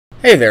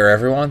Hey there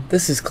everyone,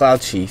 this is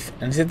Cloud Chief,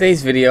 and in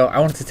today's video I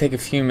wanted to take a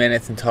few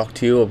minutes and talk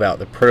to you about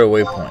the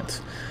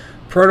Proto-Waypoints.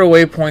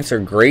 Proto-Waypoints are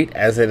great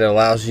as it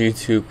allows you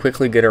to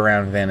quickly get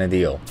around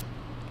Vana'diel.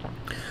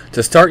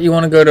 To start, you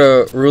want to go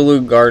to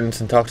Rulu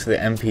Gardens and talk to the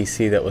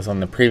NPC that was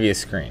on the previous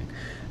screen.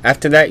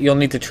 After that, you'll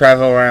need to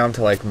travel around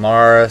to like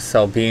Mara,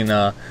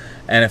 Selbina,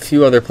 and a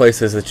few other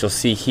places that you'll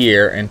see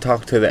here and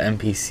talk to the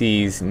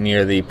NPCs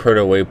near the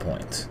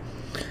Proto-Waypoints.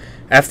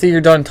 After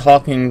you're done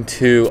talking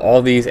to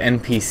all these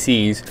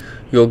NPCs,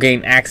 you'll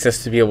gain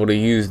access to be able to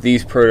use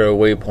these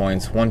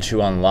Proto-Waypoints once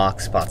you unlock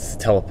spots to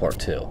teleport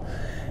to.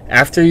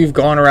 After you've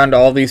gone around to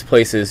all these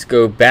places,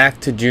 go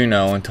back to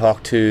Juno and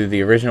talk to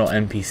the original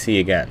NPC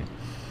again.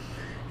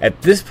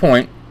 At this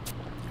point,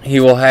 he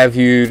will have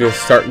you to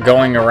start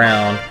going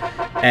around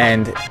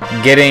and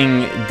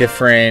getting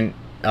different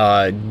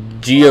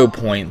geo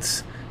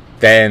points.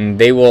 Then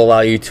they will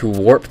allow you to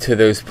warp to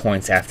those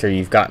points after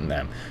you've gotten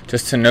them.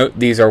 Just to note,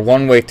 these are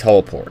one-way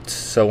teleports,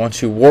 so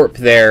once you warp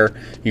there,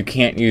 you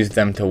can't use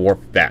them to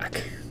warp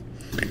back.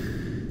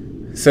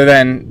 So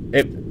then,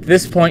 at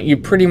this point, you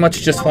pretty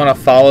much just want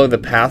to follow the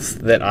paths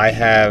that I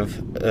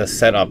have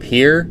set up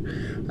here,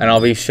 and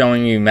I'll be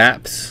showing you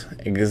maps,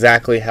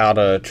 exactly how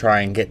to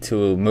try and get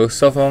to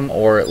most of them,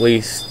 or at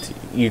least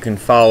you can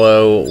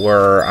follow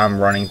where I'm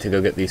running to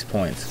go get these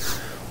points.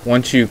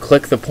 Once you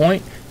click the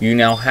point, you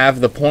now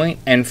have the point,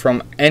 and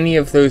from any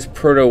of those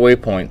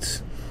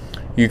Proto-Waypoints,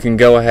 you can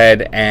go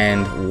ahead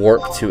and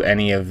warp to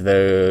any of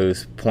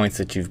those points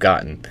that you've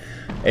gotten.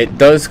 It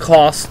does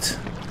cost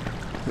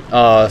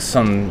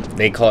some,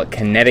 they call it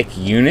kinetic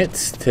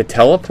units to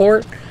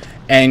teleport,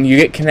 and you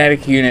get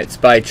kinetic units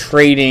by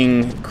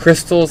trading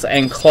crystals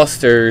and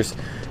clusters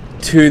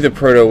to the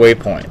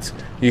Proto-Waypoints.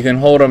 You can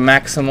hold a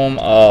maximum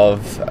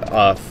of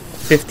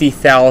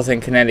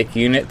 50,000 kinetic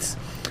units,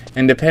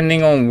 and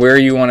depending on where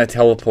you want to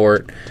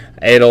teleport,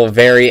 it'll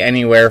vary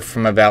anywhere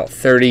from about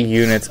 30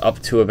 units up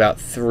to about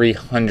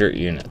 300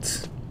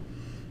 units.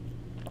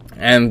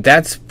 And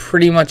that's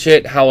pretty much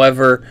it.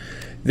 However,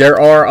 there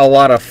are a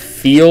lot of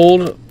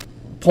field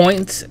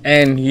points,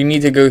 and you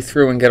need to go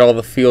through and get all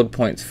the field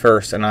points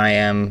first, and I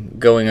am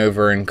going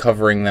over and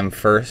covering them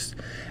first.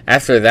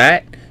 After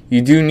that,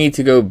 you do need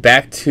to go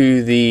back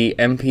to the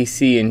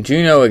NPC in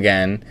Juno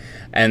again,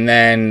 and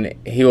then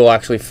he will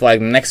actually flag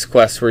the next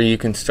quest where you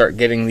can start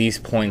getting these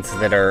points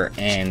that are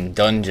in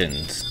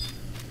dungeons.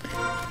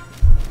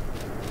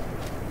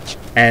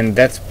 And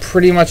that's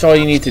pretty much all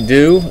you need to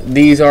do.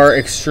 These are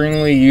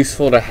extremely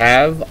useful to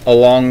have,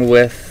 along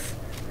with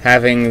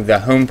having the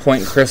home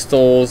point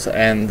crystals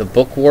and the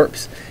book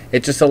warps.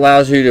 It just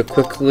allows you to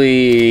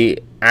quickly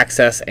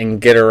access and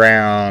get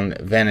around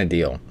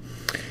Vana'diel.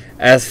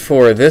 As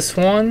for this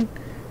one,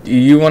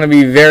 you want to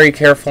be very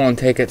careful and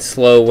take it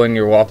slow when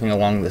you're walking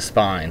along the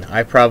spine.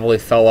 I probably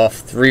fell off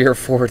 3 or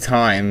 4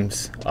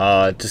 times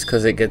just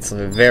because it gets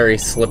very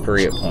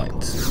slippery at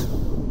points.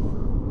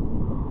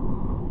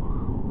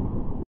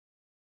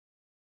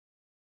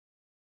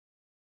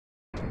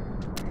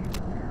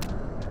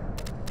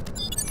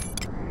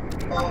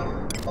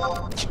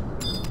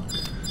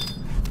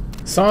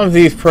 Some of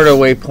these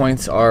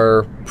Proto-Waypoints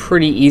are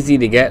pretty easy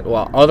to get,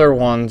 while other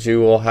ones you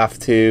will have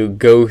to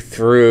go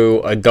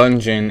through a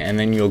dungeon and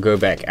then you'll go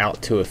back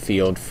out to a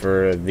field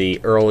for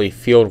the early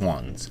field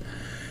ones.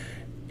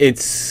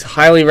 It's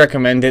highly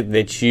recommended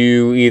that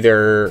you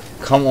either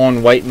come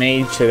on White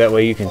Mage so that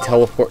way you can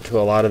teleport to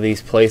a lot of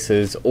these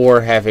places,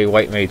 or have a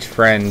White Mage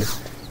friend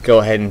go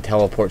ahead and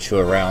teleport you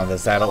around,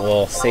 as that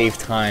will save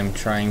time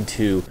trying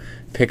to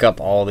pick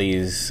up all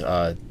these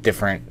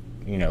different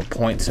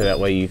points so that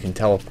way you can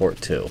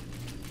teleport to.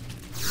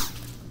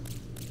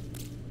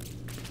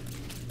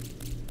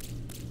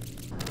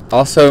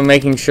 Also,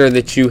 making sure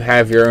that you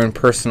have your own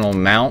personal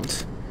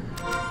mount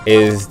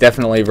is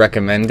definitely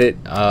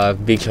recommended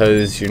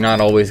because you're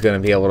not always going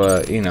to be able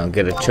to,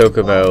 get a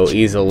chocobo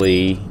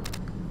easily,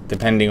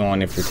 depending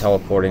on if you're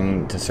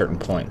teleporting to certain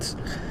points.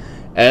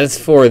 As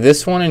for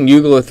this one in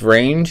Ugalith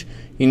Range,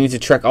 you need to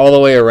trek all the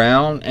way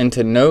around, and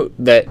to note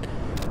that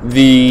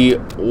the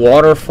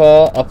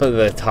waterfall up at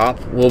the top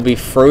will be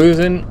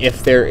frozen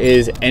if there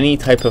is any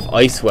type of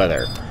ice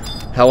weather.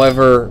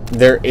 However,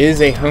 there is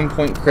a home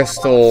point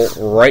crystal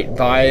right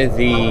by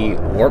the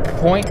warp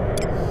point,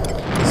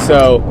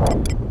 so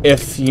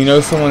if you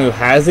know someone who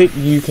has it,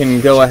 you can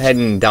go ahead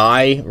and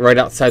die right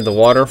outside the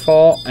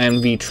waterfall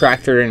and be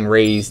tractored and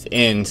raised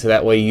in, so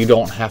that way you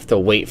don't have to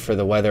wait for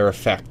the weather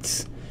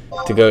effects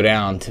to go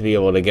down to be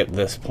able to get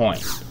this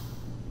point.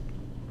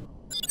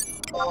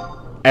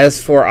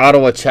 As for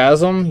Ottawa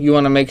Chasm, you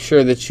want to make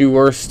sure that you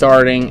were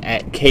starting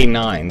at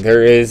K9.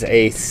 There is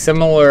a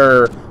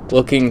similar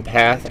looking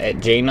path at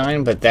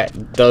J9, but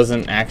that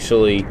doesn't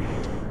actually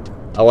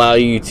allow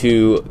you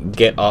to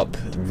get up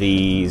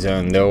the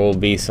zone. There will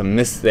be some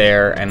mist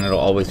there, and it'll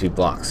always be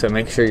blocked. So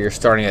make sure you're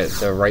starting at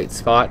the right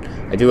spot.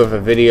 I do have a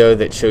video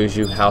that shows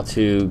you how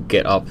to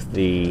get up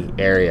the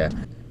area.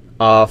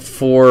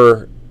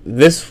 For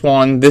this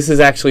one, this is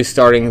actually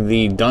starting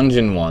the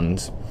dungeon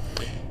ones,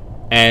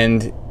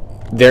 and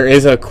there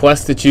is a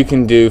quest that you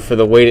can do for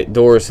the weighted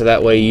doors, so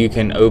that way you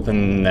can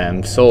open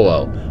them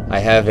solo. I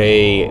have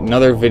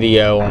another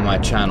video on my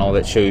channel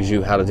that shows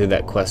you how to do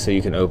that quest so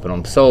you can open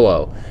them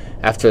solo.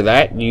 After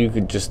that, you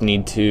could just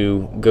need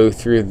to go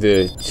through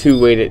the 2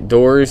 weighted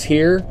doors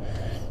here,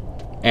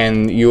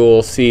 and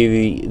you'll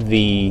see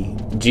the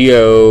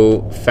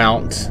geo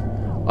fount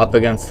up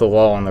against the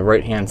wall on the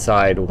right hand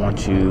side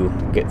once you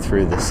get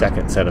through the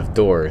second set of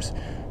doors.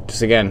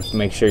 Just again,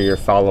 make sure you're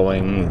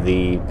following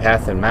the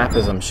path and map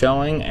as I'm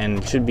showing, and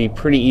it should be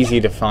pretty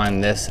easy to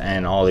find this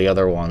and all the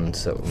other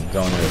ones that we're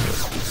going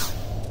over.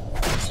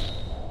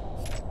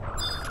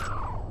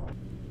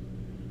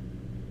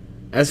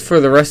 As for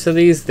the rest of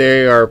these,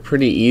 they are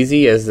pretty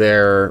easy as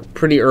they're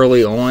pretty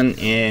early on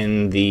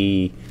in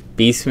the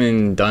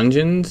Beastman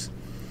dungeons,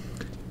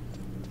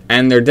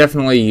 and they're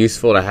definitely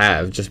useful to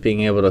have. Just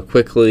being able to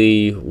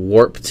quickly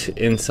warp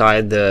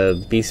inside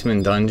the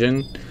Beastman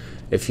dungeon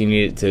if you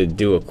needed to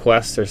do a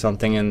quest or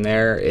something in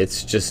there,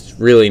 it's just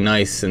really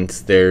nice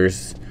since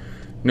there's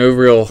no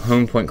real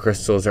home point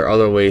crystals or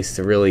other ways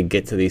to really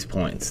get to these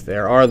points.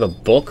 There are the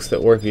books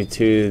that warp you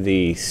to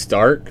the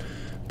start,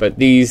 but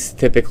these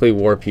typically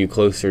warp you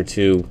closer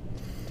to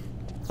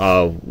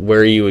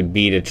where you would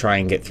be to try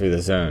and get through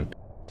the zone.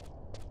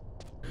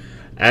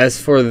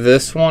 As for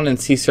this one in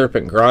Sea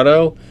Serpent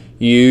Grotto,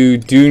 you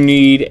do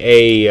need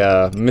a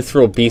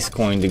Mithril Beast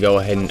coin to go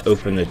ahead and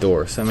open the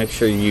door, so make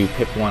sure you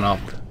pick one up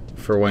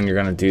for when you're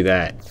going to do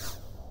that.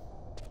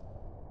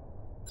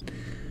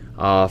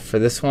 For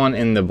this one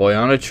in the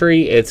Boyana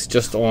Tree, it's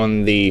just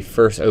on the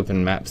first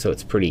open map, so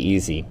it's pretty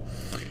easy.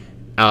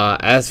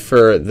 As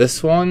for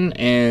this one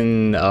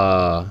in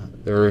the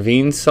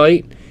Ravine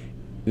site,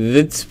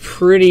 it's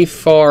pretty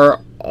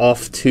far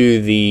off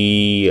to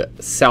the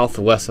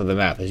southwest of the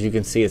map. As you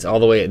can see, it's all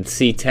the way at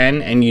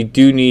C10, and you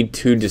do need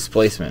 2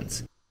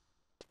 displacements.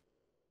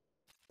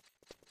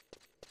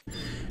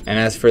 And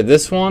as for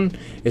this one,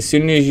 as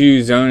soon as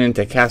you zone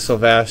into Castle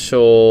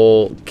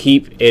Vashel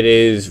Keep, it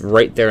is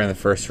right there in the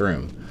first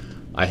room.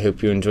 I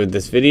hope you enjoyed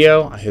this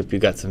video. I hope you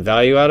got some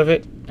value out of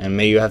it, and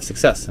may you have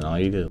success in all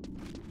you do.